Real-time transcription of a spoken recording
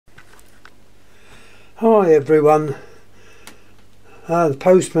Hi everyone, the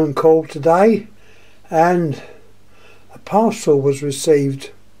postman called today and a parcel was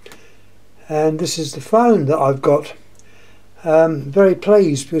received, and this is the phone that I've got. Very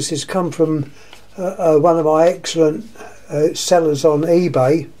pleased because it's come from one of my excellent sellers on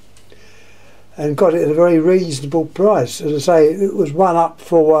eBay and got it at a very reasonable price. As I say, it was one up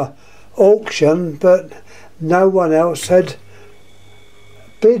for auction, but no one else had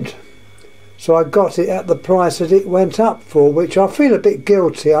bid. So I got it at the price that it went up for, which I feel a bit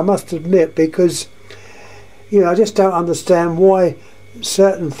guilty, I must admit, because I just don't understand why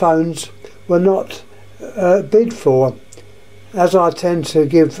certain phones were not bid for. As I tend to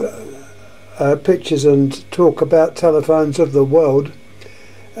give pictures and talk about telephones of the world,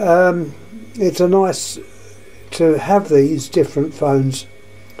 it's nice to have these different phones,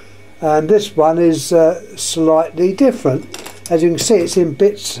 and this one is slightly different. As you can see, it's in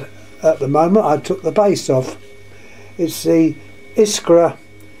bits at the moment. I took the base off. It's the Iskra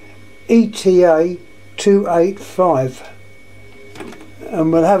ETA 285,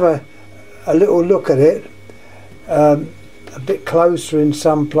 and we'll have a little look at it a bit closer in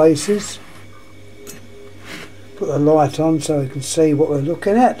some places. Put the light on so you can see what we're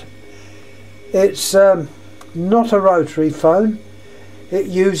looking at. It's not a rotary phone. It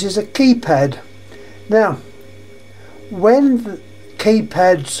uses a keypad. Now, when the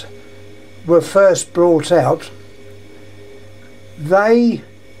keypads were first brought out, they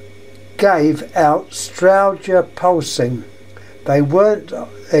gave out Strowger pulsing. They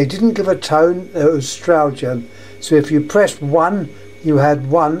didn't give a tone, it was Strowger. So if you pressed 1, you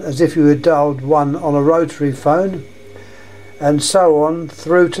had 1 as if you had dialed 1 on a rotary phone, and so on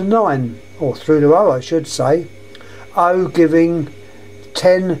through to 9, or through to 0 I should say. 0 giving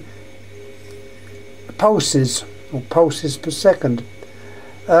 10 pulses, or pulses per second.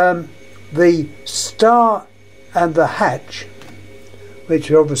 The star and the hatch,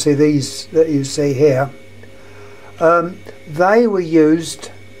 which are obviously these that you see here, they were used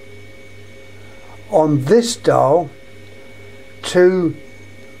on this dial to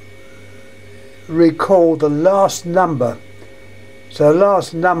recall the last number. So the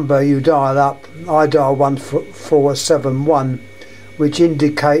last number you dial up, I dial 1471, which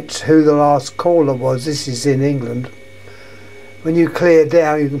indicates who the last caller was. This is in England. When you clear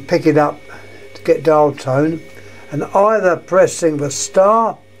down, you can pick it up to get dial tone, and either pressing the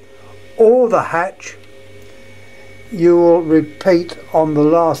star or the hatch, you will repeat on the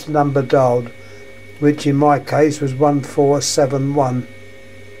last number dialed, which in my case was 1471.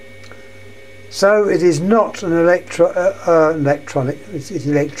 So it is not an electronic, it's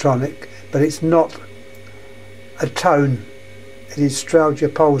electronic, but it's not a tone. It is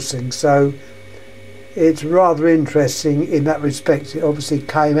Strowger pulsing, so it's rather interesting in that respect. It obviously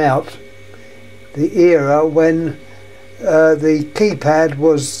came out the era when the keypad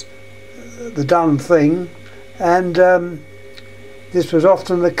was the done thing, and this was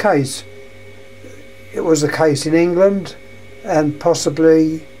often the case. It was the case in England and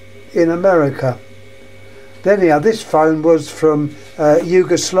possibly in America. Then this phone was from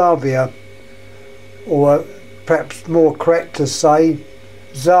Yugoslavia, or perhaps more correct to say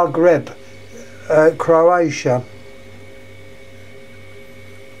Zagreb, Croatia.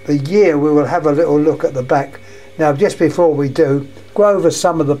 The year, we will have a little look at the back. Now, just before we do, go over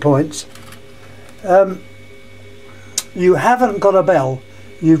some of the points. You haven't got a bell,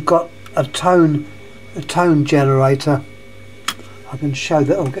 you've got a tone generator. I can show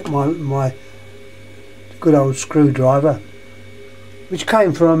that. I'll get my good old screwdriver, which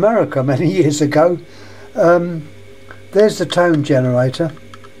came from America many years ago. There's the tone generator,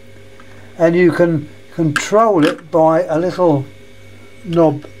 and you can control it by a little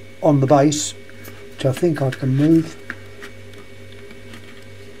knob on the base, which I think I can move.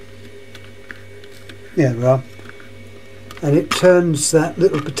 Yeah, right. And it turns that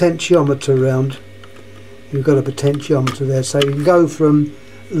little potentiometer around. You've got a potentiometer there, so you can go from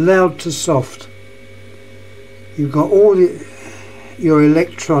loud to soft. You've got all your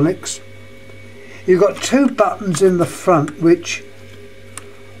electronics. You've got 2 buttons in the front, which,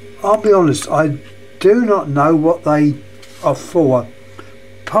 I'll be honest, I do not know what they are for.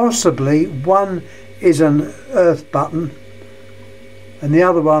 Possibly one is an earth button and the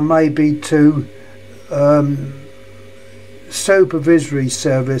other one may be to supervisory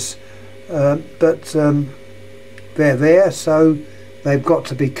service, but they're there, so they've got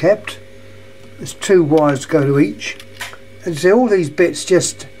to be kept. There's 2 wires go to each, and see all these bits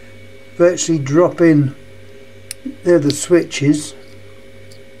just virtually drop in. They're the switches,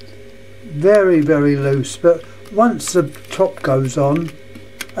 very loose, but once the top goes on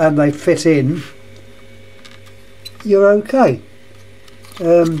and they fit in, you're okay.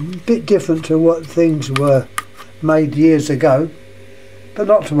 A bit different to what things were made years ago, but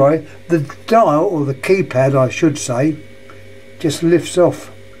not to worry. The dial, or the keypad I should say, just lifts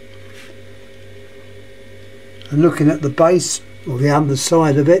off. And looking at the base, or the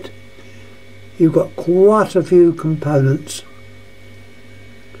underside of it, you've got quite a few components.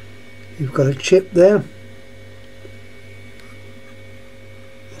 You've got a chip there.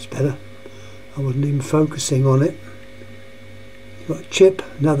 That's better. I wasn't even focusing on it. You've got a chip,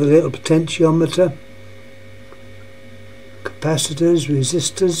 another little potentiometer, capacitors,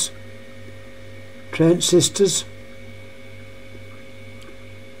 resistors, transistors.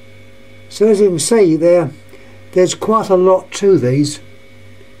 So as you can see there's quite a lot to these.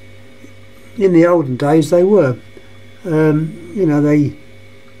 In the olden days they were. You know,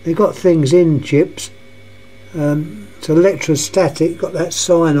 they got things in chips. It's electrostatic, got that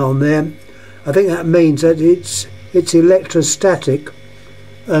sign on there. I think that means that it's electrostatic,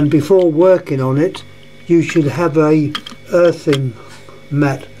 and before working on it you should have a earthing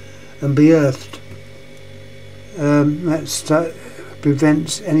mat and be earthed. That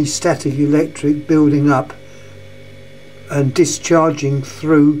prevents any static electric building up and discharging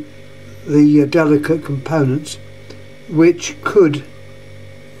through the delicate components, which could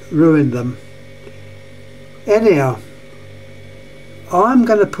ruin them. Anyhow, I'm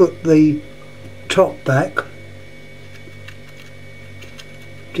going to put the top back.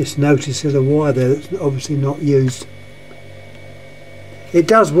 Just notice there's a wire there that's obviously not used. It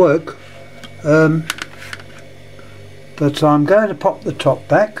does work, but I'm going to pop the top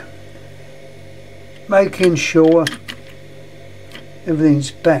back, making sure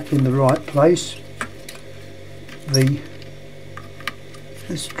everything's back in the right place.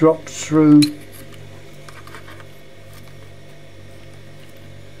 This drops through.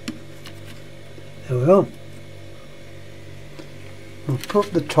 There we are. I'll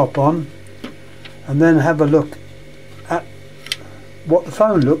put the top on and then have a look at what the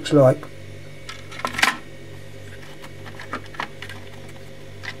phone looks like.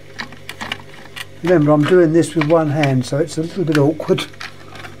 Remember, I'm doing this with one hand, so it's a little bit awkward.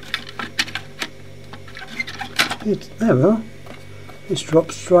 There we are. This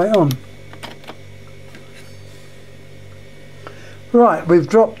drops straight on. Right, we've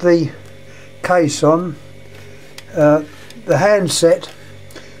dropped the case on. The handset,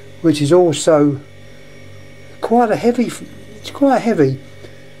 which is also quite heavy,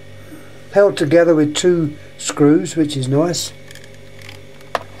 held together with 2 screws, which is nice.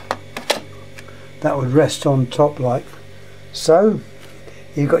 That would rest on top like so.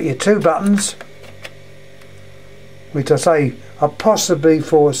 You've got your 2 buttons, which I say are possibly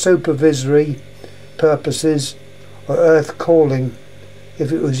for supervisory purposes or earth calling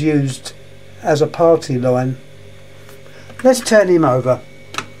if it was used as a party line. Let's turn him over.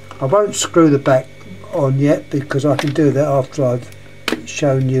 I won't screw the back on yet because I can do that after I've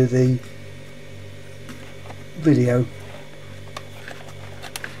shown you the video.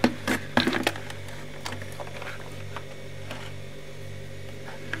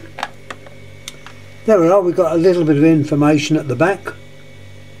 There we are, we've got a little bit of information at the back.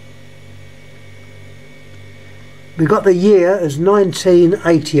 We've got the year as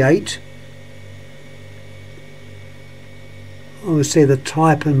 1988. Obviously the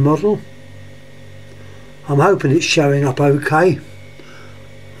type and model. I'm hoping it's showing up okay.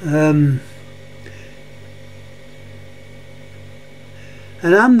 And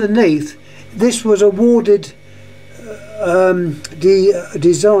underneath, this was awarded the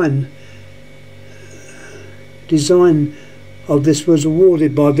design of this was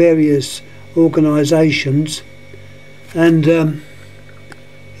awarded by various organisations, and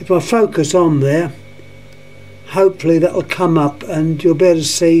if I focus on there, hopefully that'll come up and you'll be able to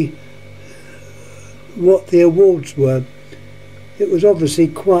see what the awards were. It was obviously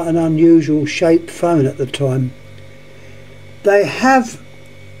quite an unusual shaped phone at the time. They had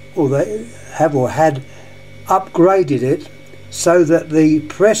upgraded it so that the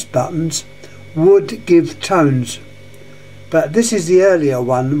press buttons would give tones, but this is the earlier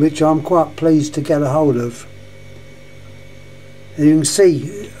one, which I'm quite pleased to get a hold of. And you can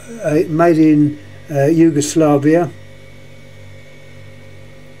see made in Yugoslavia.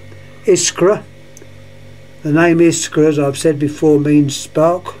 Iskra. The name Iskra, as I've said before, means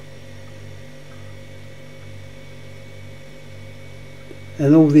spark.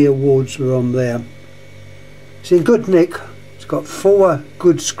 And all the awards were on there. It's in good nick. It's got 4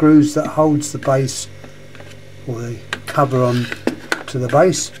 good screws that holds the base, or the cover on to the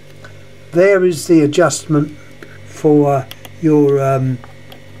base. There is the adjustment for your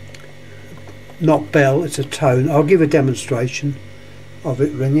not bell, it's a tone. I'll give a demonstration of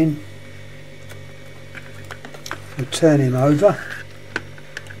it ringing. We'll turn him over.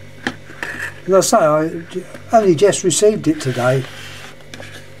 As I say, I only just received it today.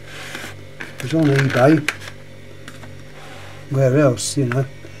 It was on eBay. Where else, you know.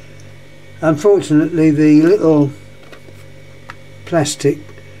 Unfortunately, the little plastic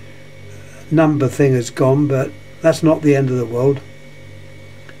number thing has gone, but that's not the end of the world.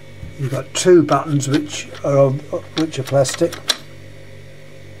 You've got two buttons which are plastic.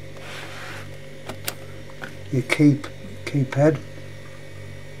 Your keypad.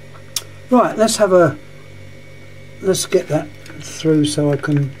 Right, let's get that through so I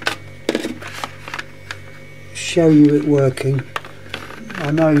can show you it working.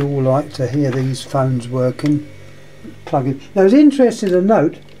 I know you all like to hear these phones working. Plug in. Now it's interesting to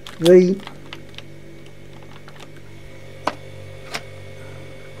note the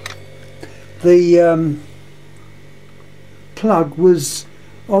plug was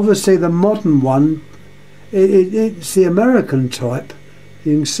obviously the modern one. It's the American type.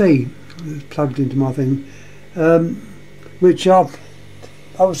 You can see it's plugged into my thing, which I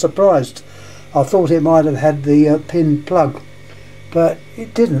was surprised. I thought it might have had the pin plug, but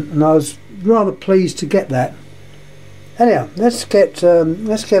it didn't, and I was rather pleased to get that. Anyhow, let's get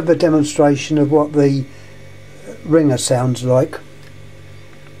a demonstration of what the ringer sounds like.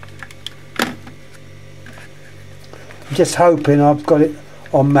 I'm just hoping I've got it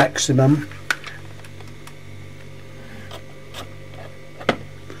on maximum.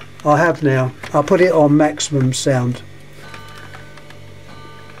 I have now. I'll put it on maximum sound.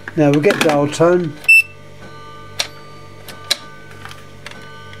 Now we'll get dial tone.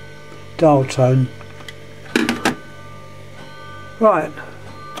 Dial tone. Right,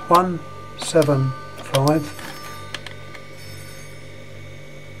 175.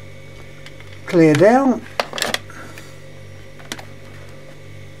 Clear down.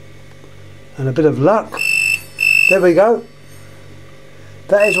 And a bit of luck. There we go.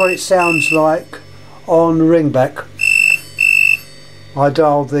 That is what it sounds like on ringback. I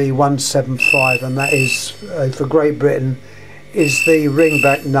dialed the 175, and that is for Great Britain is the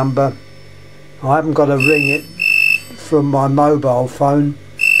ringback number. I haven't got to ring it from my mobile phone,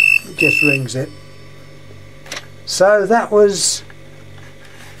 it just rings it. So that was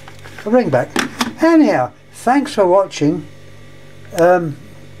a ringback. Anyhow, thanks for watching.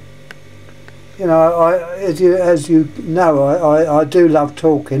 You know, as you know, I do love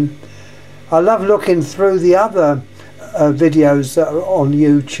talking. I love looking through the other videos that are on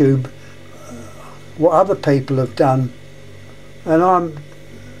YouTube, what other people have done, and I'm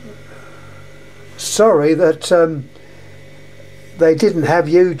sorry that they didn't have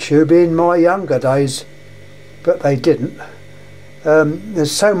YouTube in my younger days, but they didn't.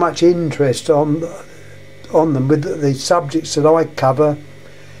 There's so much interest on them with the subjects that I cover: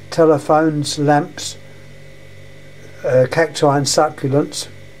 telephones, lamps, cacti and succulents,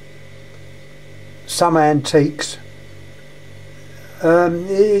 some antiques.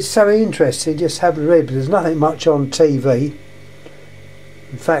 It's so interesting. Just have a read, but there's nothing much on TV.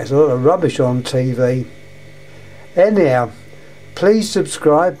 In fact, there's a lot of rubbish on TV. Anyhow, please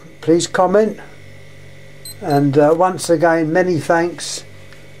subscribe, please comment, and once again, many thanks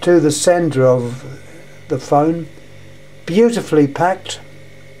to the sender of the phone. Beautifully packed,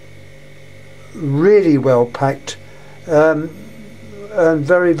 really well packed, and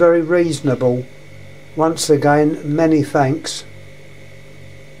very, very reasonable. Once again, many thanks.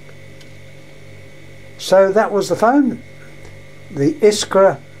 So that was the phone, the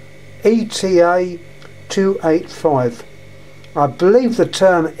Iskra ETA 285. I believe the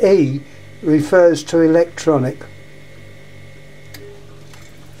term E refers to electronic.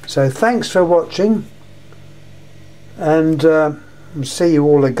 So thanks for watching, and see you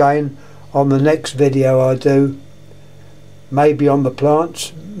all again on the next video I do. Maybe on the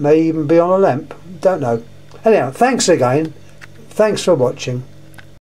plants, may even be on a lamp, don't know. Anyhow, thanks again, thanks for watching.